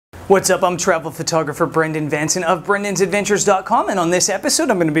What's up? I'm travel photographer Brendan Vanson of brendansadventures.com, and on this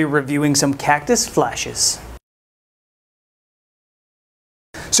episode I'm going to be reviewing some Cactus Flashes.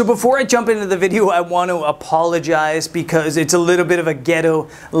 So before I jump into the video, I want to apologize because it's a little bit of a ghetto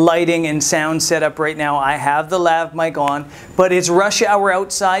lighting and sound setup right now. I have the lav mic on, but it's rush hour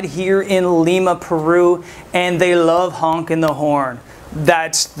outside here in Lima, Peru, and they love honking the horn.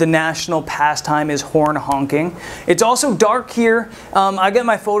 That's the national pastime, is horn honking. It's also dark here. I got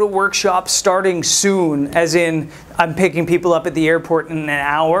my photo workshop starting soon, as in I'm picking people up at the airport in an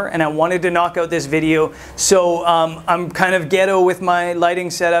hour, and I wanted to knock out this video. So I'm kind of ghetto with my lighting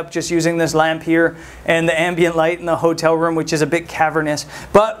setup, just using this lamp here and the ambient light in the hotel room, which is a bit cavernous.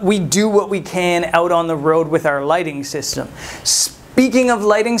 But we do what we can out on the road with our lighting system. Speaking of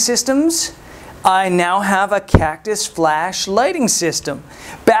lighting systems, I now have a Cactus Flash lighting system.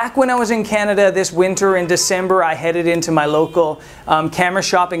 Back when I was in Canada this winter in December, I headed into my local camera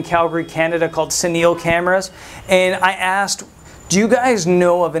shop in Calgary, Canada called Sunil Cameras, and I asked, do you guys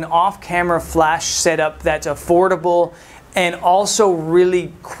know of an off-camera flash setup that's affordable and also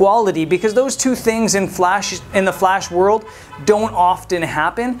really quality? Because those two things in the flash world don't often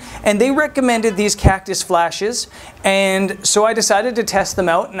happen. And they recommended these Cactus Flashes, and so I decided to test them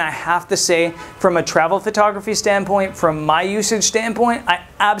out. And I have to say, from a travel photography standpoint, from my usage standpoint, I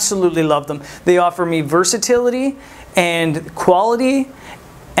absolutely love them. They offer me versatility and quality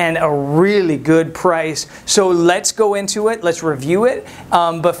and a really good price. So let's go into it, let's review it.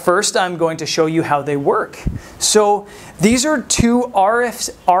 But first I'm going to show you how they work. So these are two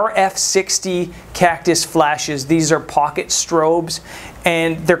RF60 Cactus Flashes. These are pocket strobes,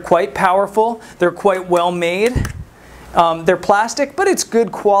 and they're quite powerful. They're quite well made. They're plastic, but it's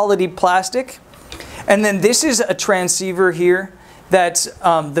good quality plastic. And then this is a transceiver here. That's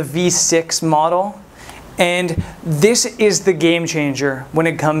the V6 model. And this is the game changer when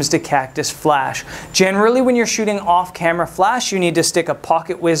it comes to Cactus Flash. Generally, when you're shooting off-camera flash, you need to stick a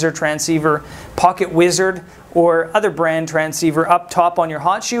PocketWizard transceiver, PocketWizard or other brand transceiver up top on your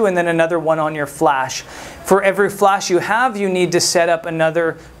hot shoe, and then another one on your flash. For every flash you have, you need to set up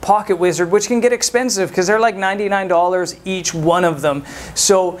another PocketWizard, which can get expensive because they're like $99 each one of them.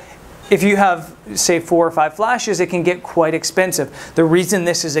 So if you have, say, 4 or 5 flashes, it can get quite expensive. The reason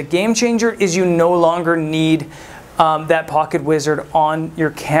this is a game changer is you no longer need that PocketWizard on your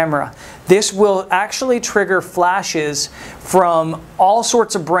camera. This will actually trigger flashes from all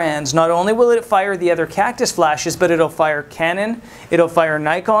sorts of brands. Not only will it fire the other Cactus Flashes, but it'll fire Canon, it'll fire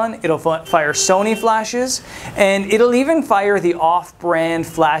Nikon, it'll fire Sony flashes, and it'll even fire the off-brand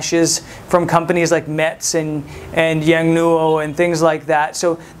flashes from companies like Metz and Yangnuo and things like that.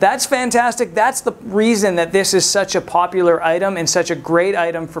 So that's fantastic. That's the reason that this is such a popular item and such a great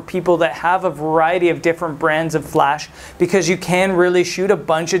item for people that have a variety of different brands of flash, because you can really shoot a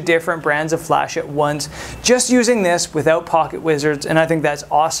bunch of different brands of flash at once just using this without PocketWizards, and I think that's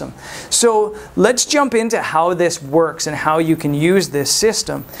awesome. So let's jump into how this works and how you can use this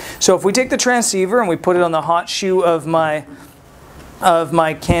system. So if we take the transceiver and we put it on the hot shoe of my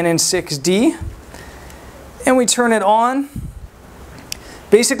Canon 6D and we turn it on,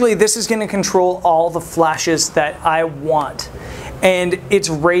 basically this is going to control all the flashes that I want. And it's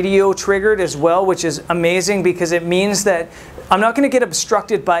radio triggered as well, which is amazing because it means that I'm not going to get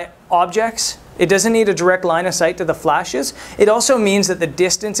obstructed by objects. It doesn't need a direct line of sight to the flashes. It also means that the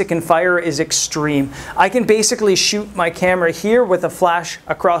distance it can fire is extreme. I can basically shoot my camera here with a flash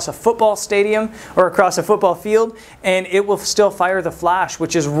across a football stadium or across a football field, and it will still fire the flash,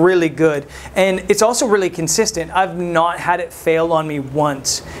 which is really good. And it's also really consistent. I've not had it fail on me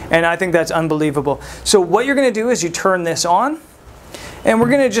once, and I think that's unbelievable. So what you're going to do is you turn this on, and we're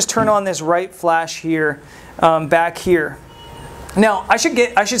going to just turn on this right flash here, back here. Now, I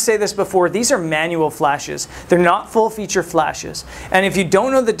should say this before, these are manual flashes. They're not full feature flashes. And if you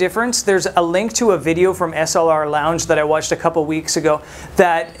don't know the difference, there's a link to a video from SLR Lounge that I watched a couple weeks ago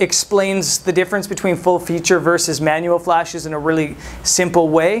that explains the difference between full feature versus manual flashes in a really simple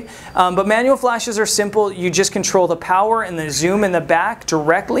way. But manual flashes are simple. You just control the power and the zoom in the back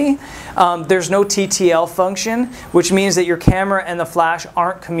directly. There's no TTL function, which means that your camera and the flash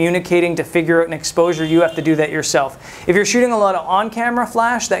aren't communicating to figure out an exposure. You have to do that yourself. If you're shooting a lot of on-camera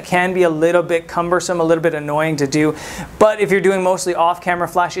flash, that can be a little bit cumbersome, a little bit annoying to do. But if you're doing mostly off-camera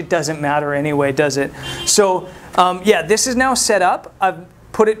flash, it doesn't matter anyway, does it? So yeah, this is now set up. I've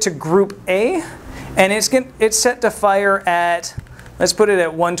put it to group A, and it's set to fire at, let's put it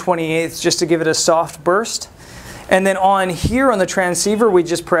at 1/28 just to give it a soft burst. And then on here on the transceiver, we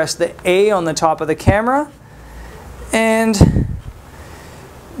just press the A on the top of the camera, and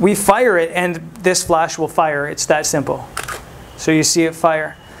we fire it, and this flash will fire. It's that simple. So you see it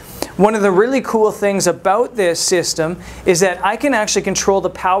fire. One of the really cool things about this system is that I can actually control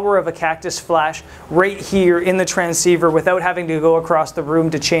the power of a Cactus Flash right here in the transceiver without having to go across the room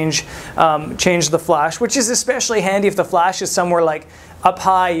to change the flash, which is especially handy if the flash is somewhere like up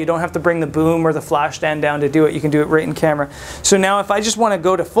high. You don't have to bring the boom or the flash stand down to do it. You can do it right in camera. So now if I just want to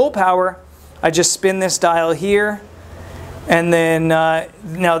go to full power, I just spin this dial here, and then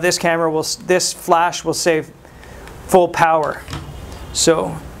now this flash will say full power.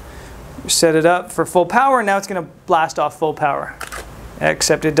 So set it up for full power. Now it's going to blast off full power,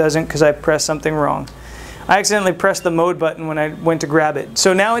 except it doesn't because I pressed something wrong. I accidentally pressed the mode button when I went to grab it.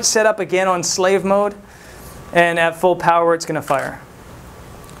 So now it's set up again on slave mode, and at full power it's going to fire.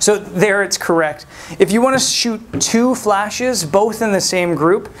 So there, it's correct. If you want to shoot two flashes, both in the same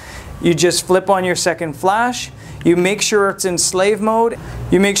group, you just flip on your second flash, you make sure it's in slave mode,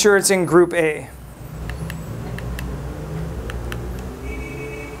 you make sure it's in group A.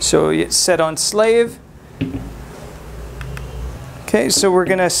 So it's set on slave. Okay, so we're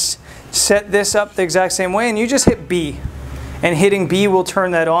gonna set this up the exact same way, and you just hit B, and hitting B will turn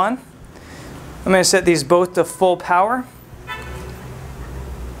that on. I'm gonna set these both to full power.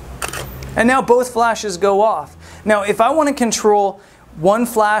 And now both flashes go off. Now if I want to control one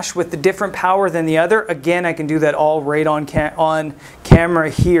flash with the different power than the other, again I can do that all right on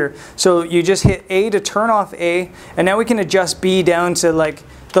camera here. So you just hit A to turn off A, and now we can adjust B down to like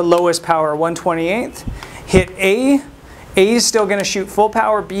the lowest power, 1/28. Hit A, A is still going to shoot full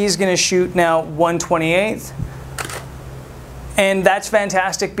power, B is going to shoot now 1/28. And that's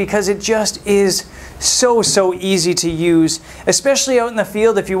fantastic because it just is so easy to use, especially out in the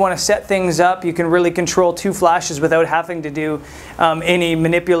field. If you want to set things up, you can really control two flashes without having to do any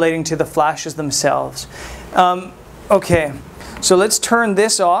manipulating to the flashes themselves. Okay, so let's turn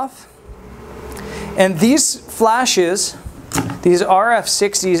this off. And these flashes, these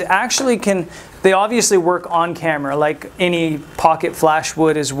RF60s, actually they obviously work on camera like any pocket flash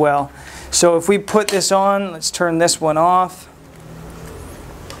would as well. So if we put this on, let's turn this one off.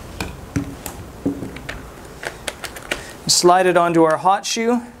 Slide it onto our hot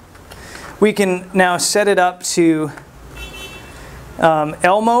shoe. We can now set it up to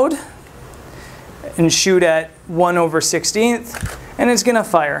L mode and shoot at 1/16, and it's going to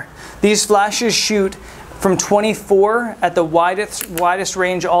fire. These flashes shoot from 24 at the widest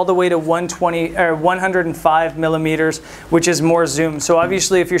range all the way to 105 millimeters, which is more zoom. So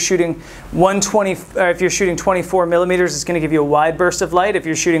obviously, if you're shooting 24 millimeters, it's going to give you a wide burst of light. If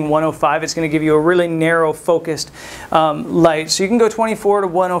you're shooting 105, it's going to give you a really narrow focused light. So you can go 24 to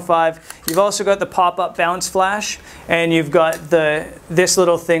 105. You've also got the pop-up bounce flash, and you've got this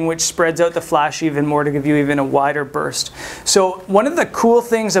little thing which spreads out the flash even more to give you even a wider burst. So one of the cool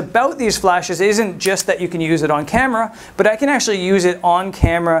things about these flashes isn't just that you can use it on camera, but I can actually use it on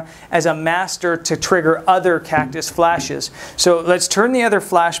camera as a master to trigger other Cactus flashes. So let's turn the other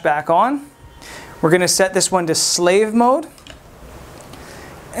flash back on. We're going to set this one to slave mode,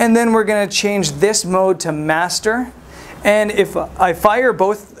 and then we're going to change this mode to master. And if I fire,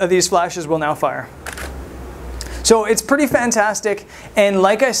 both of these flashes will now fire. So it's pretty fantastic, and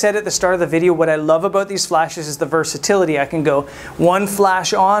like I said at the start of the video, what I love about these flashes is the versatility. I can go one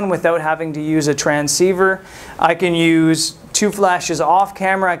flash on without having to use a transceiver. I can use two flashes off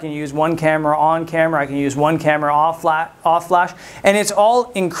camera, I can use one camera on camera, I can use one camera off flash, and it's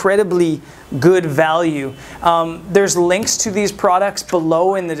all incredibly good value. There's links to these products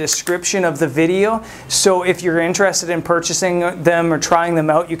below in the description of the video, so if you're interested in purchasing them or trying them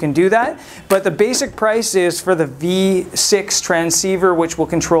out, you can do that. But the basic price is for the V6 transceiver, which will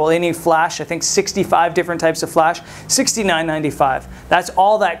control any flash, I think 65 different types of flash, $69.95. That's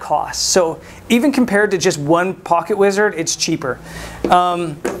all that costs. So even compared to just one PocketWizard, it's cheaper.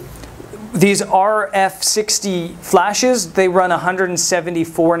 These RF60 flashes, they run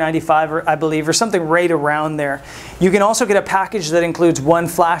 $174.95, I believe, or something right around there. You can also get a package that includes one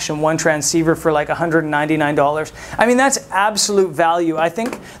flash and one transceiver for like $199. I mean, that's absolute value. I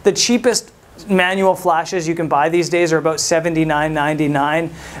think the cheapest manual flashes you can buy these days are about $79.99.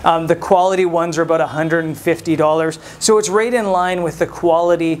 The quality ones are about $150. So it's right in line with the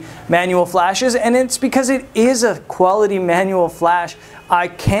quality manual flashes, and it's because it is a quality manual flash. I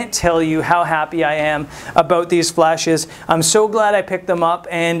can't tell you how happy I am about these flashes. I'm so glad I picked them up,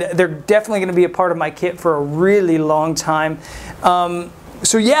 and they're definitely going to be a part of my kit for a really long time.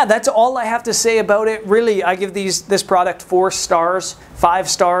 So yeah, that's all I have to say about it. Really, I give this product 4 stars, 5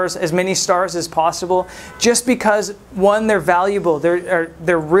 stars, as many stars as possible, just because, one, they're valuable, they're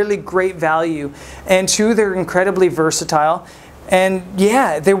really great value, and two, they're incredibly versatile. And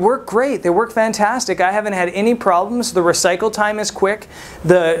yeah, they work great. They work fantastic. I haven't had any problems. The recycle time is quick.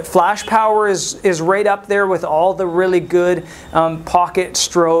 The flash power is right up there with all the really good pocket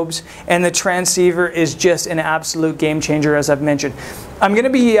strobes. And the transceiver is just an absolute game changer, as I've mentioned. I'm going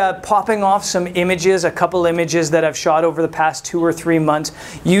to be popping off some images, a couple images that I've shot over the past 2 or 3 months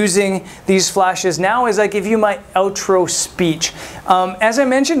using these flashes now as I give you my outro speech. As I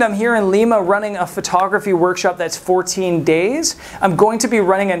mentioned, I'm here in Lima running a photography workshop that's 14 days. I'm going to be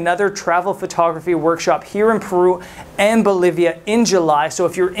running another travel photography workshop here in Peru and Bolivia in July. So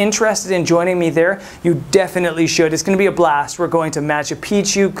if you're interested in joining me there, you definitely should. It's going to be a blast. We're going to Machu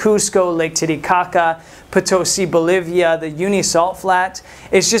Picchu, Cusco, Lake Titicaca, Potosi, Bolivia, the Uni Salt Flat.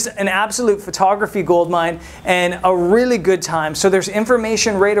 It's just an absolute photography goldmine and a really good time. So there's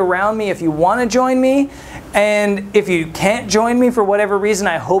information right around me if you want to join me. And if you can't join me for whatever reason,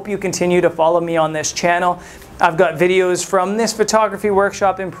 I hope you continue to follow me on this channel. I've got videos from this photography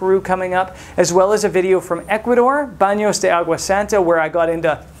workshop in Peru coming up, as well as a video from Ecuador, Baños de Agua Santa, where I got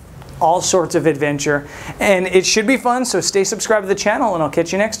into all sorts of adventure. And it should be fun, so stay subscribed to the channel and I'll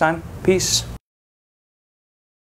catch you next time. Peace.